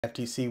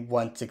FTC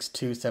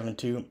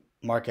 16272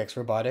 Mark X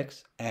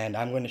Robotics, and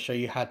I'm going to show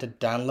you how to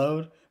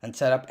download and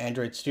set up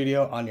Android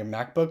Studio on your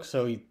MacBook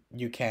so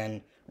you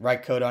can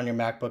write code on your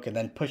MacBook and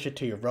then push it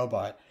to your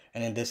robot.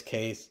 And in this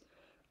case,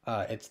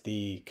 it's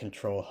the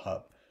control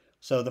hub.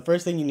 So the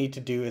first thing you need to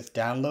do is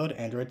download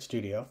Android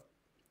Studio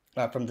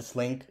from this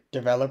link,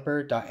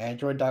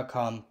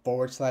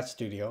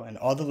 developer.android.com/studio, and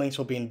all the links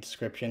will be in the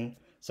description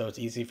so it's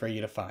easy for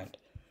you to find.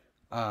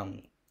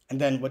 And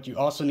then what you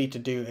also need to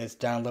do is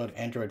download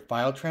Android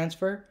File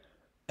Transfer.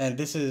 And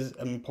this is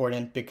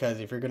important because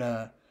if you're going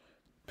to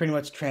pretty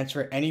much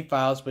transfer any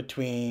files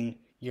between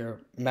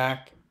your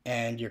Mac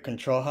and your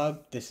control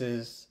hub, this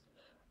is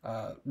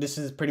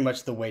pretty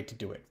much the way to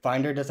do it.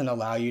 Finder doesn't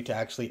allow you to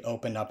actually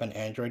open up an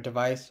Android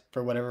device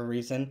for whatever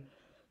reason.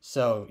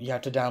 So you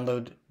have to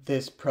download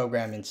this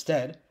program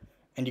instead.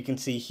 And you can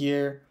see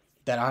here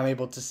that I'm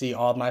able to see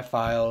all my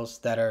files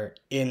that are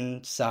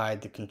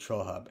inside the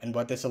control hub. And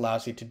what this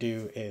allows you to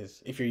do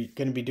is, if you're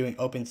going to be doing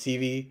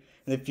OpenCV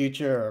in the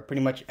future, or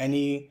pretty much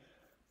any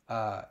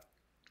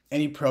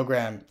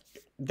program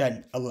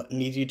that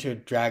needs you to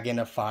drag in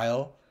a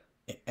file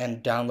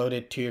and download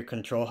it to your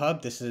control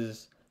hub, this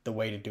is the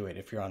way to do it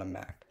if you're on a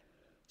Mac.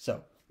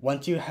 So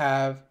once you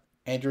have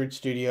Android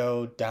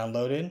Studio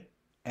downloaded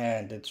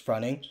and it's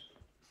running,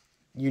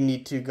 you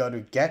need to go to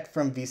Get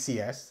from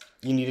VCS.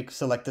 You need to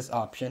select this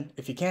option.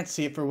 If you can't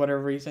see it for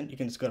whatever reason, you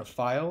can just go to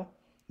File,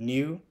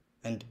 New,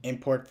 and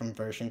Import from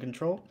Version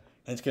Control.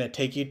 And it's going to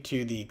take you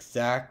to the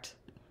exact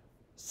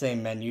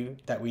same menu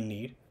that we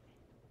need.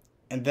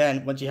 And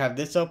then once you have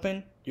this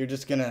open, you're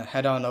just going to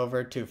head on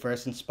over to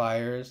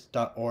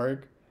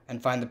firstinspires.org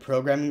and find the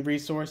programming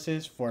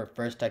resources for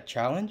First Tech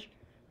Challenge.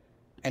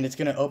 And it's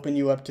going to open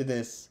you up to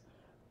this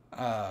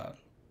GitHub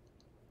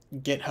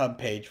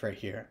page right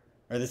here,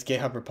 or this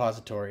GitHub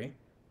repository.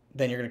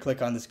 Then you're going to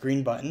click on this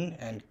green button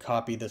and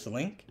copy this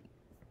link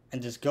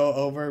and just go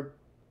over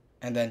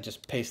and then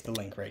just paste the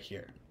link right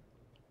here.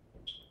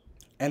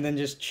 And then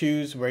just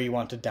choose where you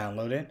want to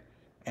download it.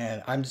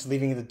 And I'm just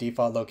leaving the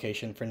default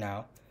location for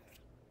now.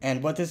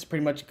 And what this is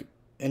going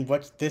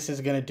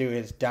to do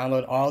is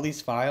download all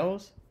these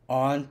files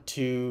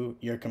onto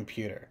your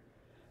computer.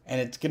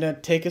 And it's going to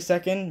take a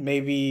second,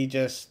 maybe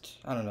just,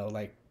 I don't know,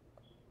 like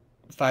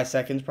 5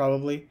 seconds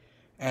probably.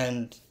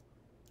 And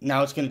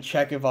now it's going to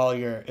check if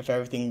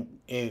everything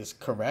is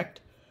correct.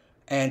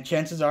 And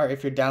chances are,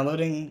 if you're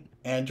downloading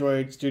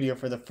Android Studio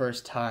for the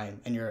first time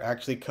and you're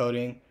actually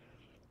coding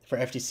for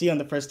FTC on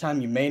the first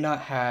time, you may not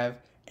have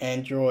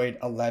Android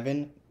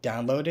 11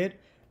 downloaded,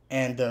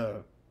 and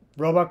the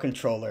robot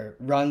controller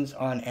runs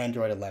on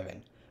Android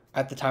 11.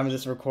 At the time of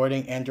this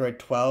recording, Android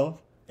 12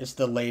 is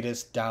the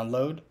latest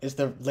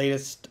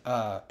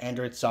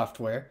Android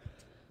software.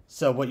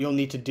 So what you'll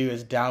need to do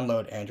is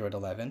download Android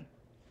 11.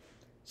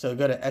 So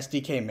go to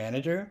SDK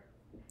Manager,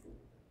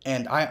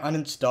 and I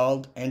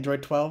uninstalled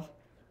Android 12,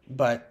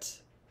 but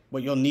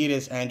what you'll need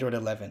is Android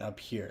 11 up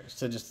here.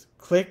 So just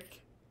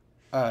click,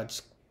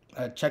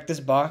 check this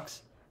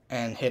box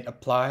and hit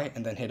Apply,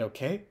 and then hit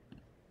OK.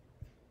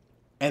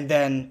 And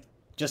then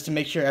just to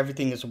make sure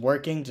everything is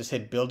working, just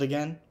hit Build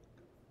again,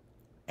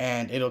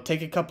 and it'll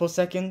take a couple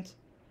seconds,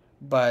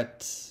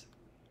 but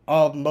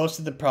most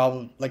of the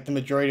problem, like the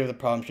majority of the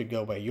problem, should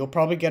go away. You'll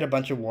probably get a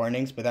bunch of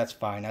warnings, but that's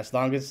fine. As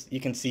long as you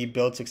can see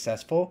build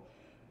successful,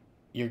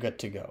 you're good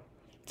to go.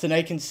 So now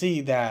you can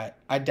see that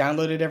I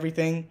downloaded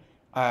everything.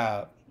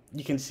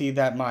 You can see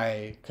that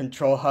my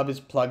control hub is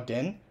plugged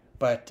in,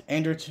 but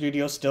Android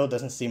Studio still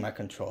doesn't see my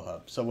control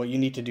hub. So what you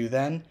need to do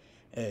then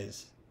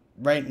is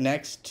right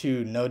next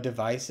to No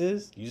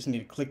Devices, you just need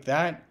to click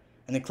that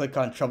and then click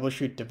on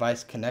Troubleshoot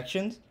Device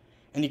Connections.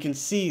 And you can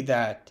see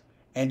that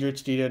Android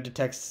Studio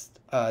detects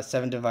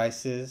 7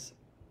 devices,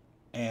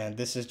 and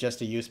this is just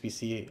a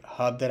USB-C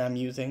hub that I'm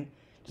using.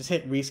 Just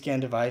hit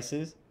rescan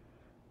devices,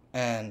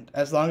 and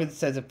as long as it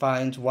says it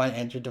finds one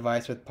Android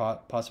device with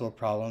possible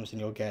problems, and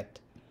you'll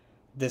get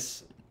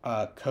this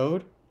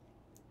code.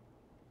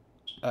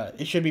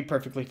 It should be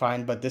perfectly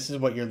fine, but this is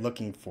what you're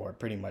looking for,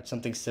 pretty much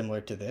something similar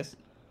to this.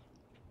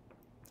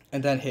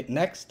 And then hit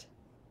next,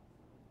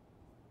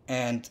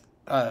 and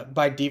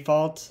by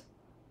default,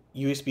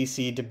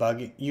 USB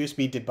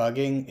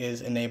debugging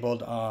is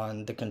enabled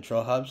on the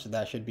control hub, so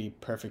that should be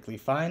perfectly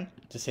fine.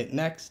 Just hit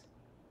next,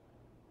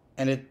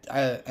 and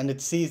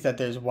it sees that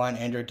there's one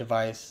Android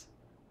device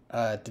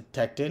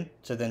detected.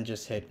 So then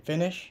just hit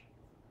finish,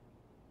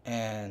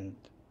 and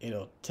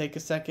it'll take a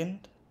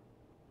second.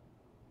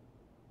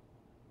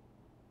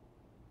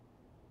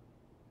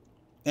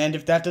 And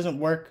if that doesn't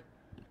work,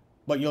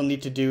 what you'll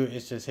need to do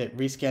is just hit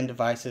rescan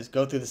devices,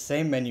 go through the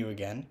same menu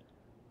again.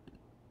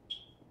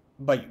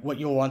 But what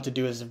you'll want to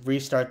do is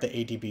restart the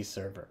ADB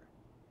server.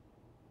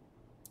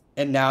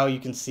 And now you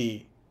can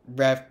see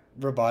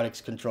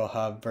Robotics Control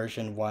Hub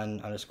version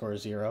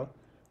 1_0.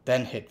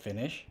 Then hit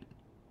finish.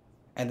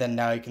 And then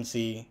now you can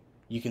see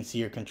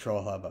your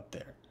control hub up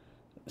there.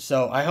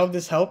 So I hope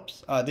this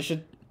helps. This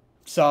should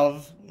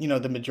solve,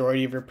 the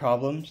majority of your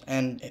problems.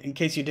 And in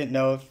case you didn't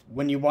know,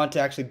 when you want to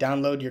actually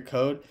download your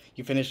code,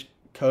 you finish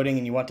coding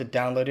and you want to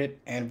download it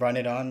and run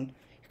it on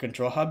your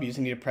control hub, you just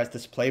need to press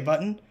this play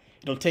button.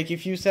 It'll take you a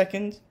few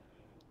seconds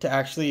to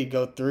actually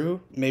go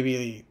through,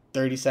 maybe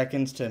 30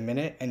 seconds to a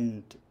minute,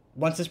 and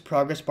once this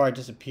progress bar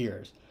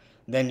disappears,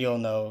 then you'll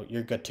know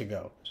you're good to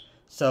go.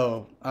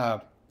 So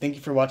thank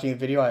you for watching the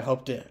video. I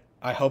hope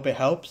it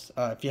helps.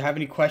 If you have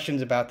any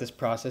questions about this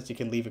process, you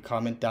can leave a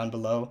comment down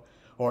below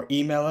or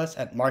email us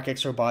at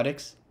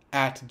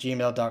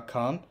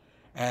markxrobotics@gmail.com,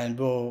 and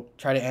we'll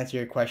try to answer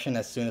your question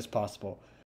as soon as possible.